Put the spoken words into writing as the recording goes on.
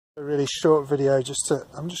A really short video. I'm just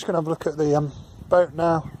going to have a look at the boat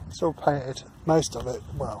now. It's all painted, most of it.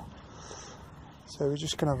 Well, so we're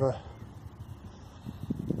just going to have a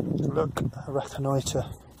look, a reconnoitre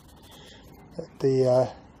at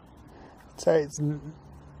the. I'd say it's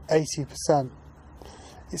 80%.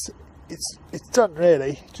 It's done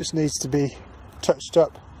really. It just needs to be touched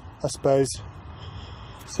up, I suppose.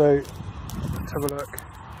 So let's have a look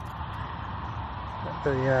at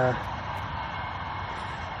the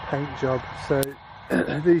paint job. So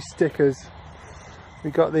these stickers,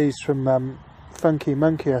 we got these from Funky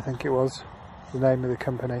Monkey, I think it was the name of the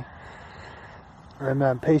company,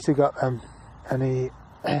 and Peter got them, and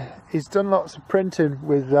he's done lots of printing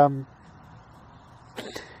with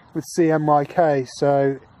CMYK,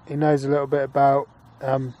 so he knows a little bit about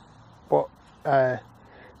what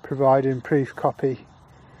providing proof copy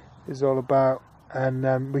is all about.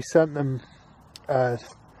 And we sent them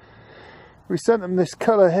this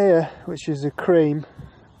colour here, which is a cream.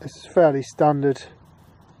 It's a fairly standard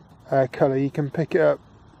colour. You can pick it up.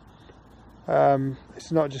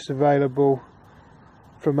 It's not just available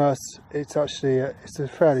from us. It's actually it's a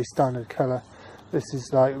fairly standard colour. This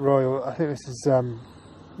is like royal. I think this is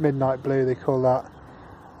midnight blue, they call that.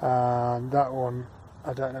 And that one,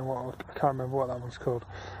 I don't know what. I can't remember what that one's called.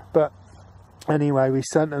 But anyway, we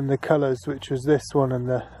sent them the colours, which was this one and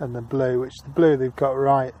the blue. Which the blue they've got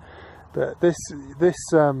right. But this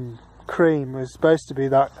cream was supposed to be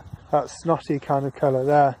that snotty kind of colour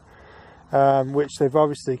there, which they've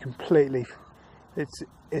obviously completely.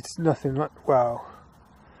 It's nothing like, well,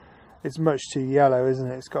 it's much too yellow,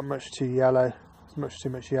 isn't it? It's got much too yellow. There's much too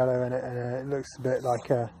much yellow in it, and it looks a bit like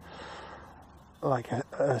a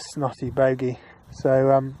snotty bogey.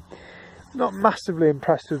 So not massively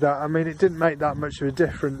impressed with that. I mean, it didn't make that much of a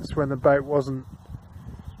difference when the boat wasn't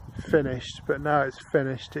finished, but now it's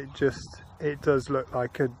finished, it does look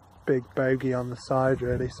like a big bogey on the side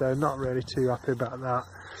really, so not really too happy about that.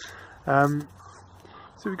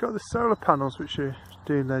 So we've got the solar panels which are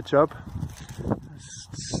doing their job.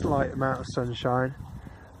 Slight amount of sunshine,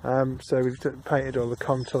 so we've painted all the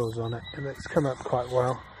contours on it, and it's come up quite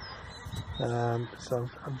well, so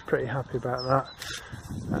I'm pretty happy about that.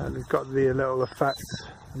 And we've got the little effects,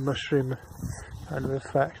 the mushroom kind of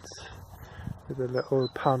effects, with the little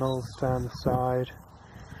panels down the side,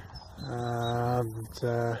 and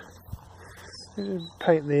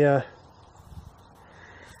paint these.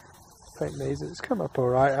 It's come up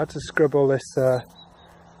alright. I had to scrub all this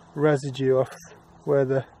residue off where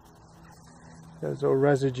there's all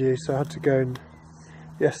residue, so I had to go and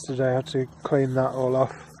yesterday I had to clean that all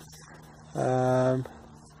off,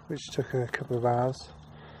 which took a couple of hours.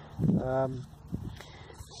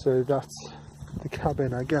 So that's the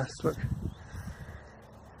cabin, I guess. Look.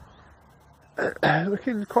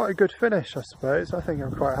 Looking quite a good finish, I suppose. I think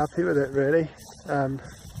I'm quite happy with it really.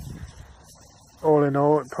 All in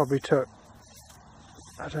all, it probably took,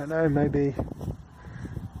 I don't know, maybe,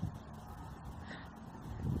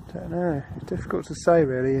 it's difficult to say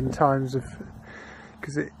really in times of,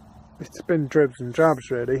 because it's been dribs and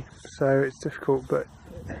drabs really, so it's difficult. But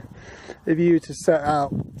if you were to set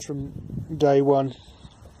out from day one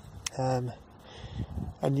and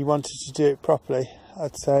you wanted to do it properly,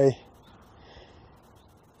 I'd say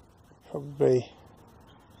probably,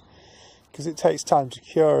 because it takes time to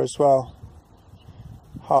cure as well,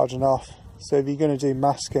 harden off. So if you're going to do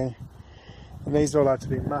masking, and these all had to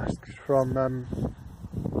be masked from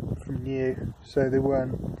new, so they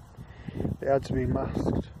had to be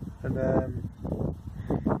masked, and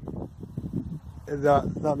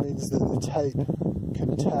that means that the tape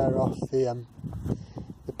can tear off the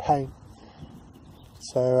paint.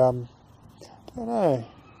 So I don't know.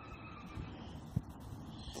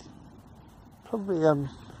 Probably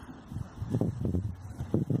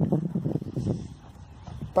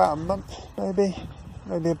about a month, maybe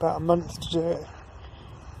about a month to do it.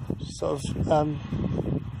 Sort of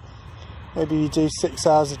maybe you do 6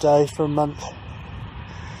 hours a day for a month.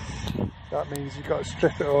 That means you've got to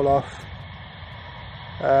strip it all off,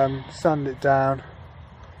 sand it down,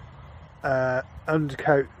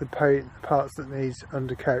 undercoat the parts that need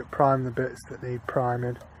undercoat, prime the bits that need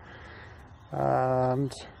priming,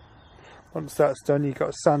 and once that's done, you've got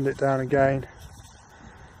to sand it down again,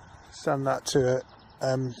 sand that to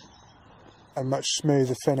a much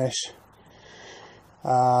smoother finish,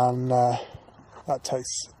 and that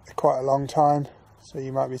takes quite a long time. So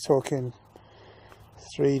you might be talking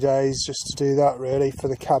 3 days just to do that really. For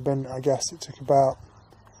the cabin, I guess it took about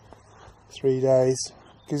 3 days,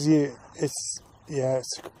 because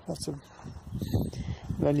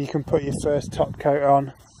then you can put your first top coat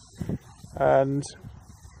on, and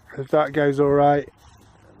if that goes all right,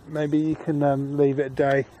 maybe you can leave it a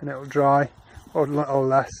day and it will dry, or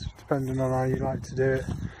less, depending on how you like to do it.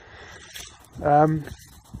 And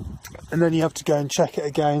then you have to go and check it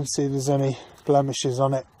again, see if there's any blemishes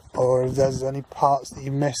on it, or if there's any parts that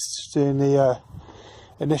you missed doing the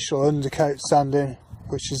initial undercoat sanding,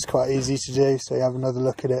 which is quite easy to do, so you have another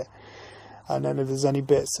look at it. And then if there's any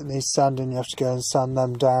bits that need sanding, you have to go and sand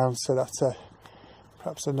them down. So that's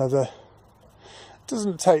perhaps another. It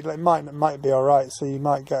doesn't take, like, might be all right, so you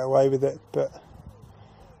might get away with it. But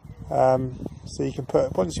so you can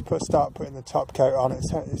once you start putting the top coat on,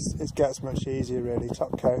 it gets much easier really.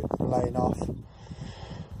 Top coat and laying off,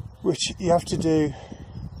 which you have to do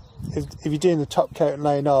if you're doing the top coat and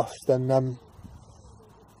laying off. Then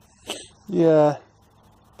yeah,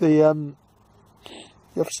 you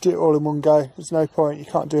have to do it all in one go. There's no point, you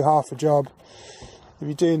can't do half a job. If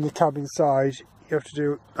you're doing the cabin side, you have to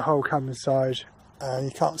do the whole cabin side, and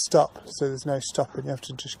you can't stop, so there's no stopping, you have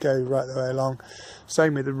to just go right the way along.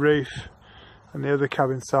 Same with the roof and the other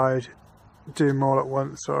cabin side, do them all at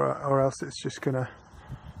once, or else it's just gonna,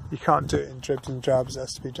 you can't do it in dribs and drabs, it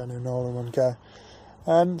has to be done in all in one go.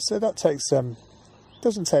 And so that takes,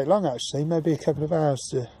 doesn't take long actually, maybe a couple of hours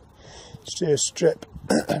to do a strip.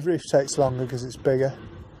 Roof takes longer because it's bigger,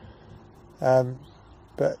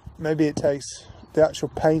 but maybe it takes the actual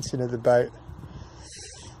painting of the boat.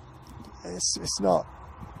 It's not.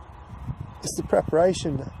 It's the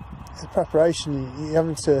preparation. The preparation, you're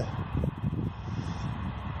having to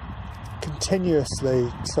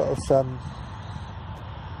continuously sort of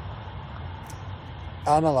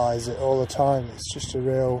analyse it all the time. It's just a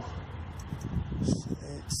real.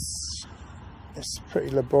 It's pretty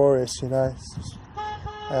laborious, you know.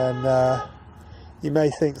 And you may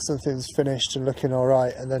think something's finished and looking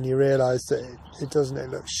alright, and then you realise that it doesn't, it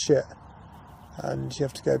looks shit, and you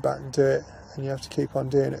have to go back and do it, and you have to keep on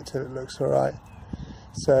doing it till it looks alright.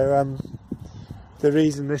 So the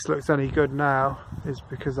reason this looks any good now is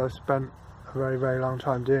because I've spent a very, very long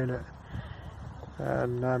time doing it.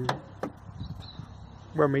 And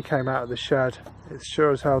when we came out of the shed, it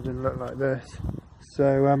sure as hell didn't look like this.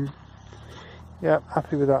 So yeah,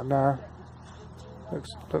 happy with that now.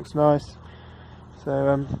 Looks nice.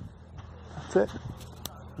 So that's it.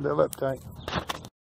 Little update.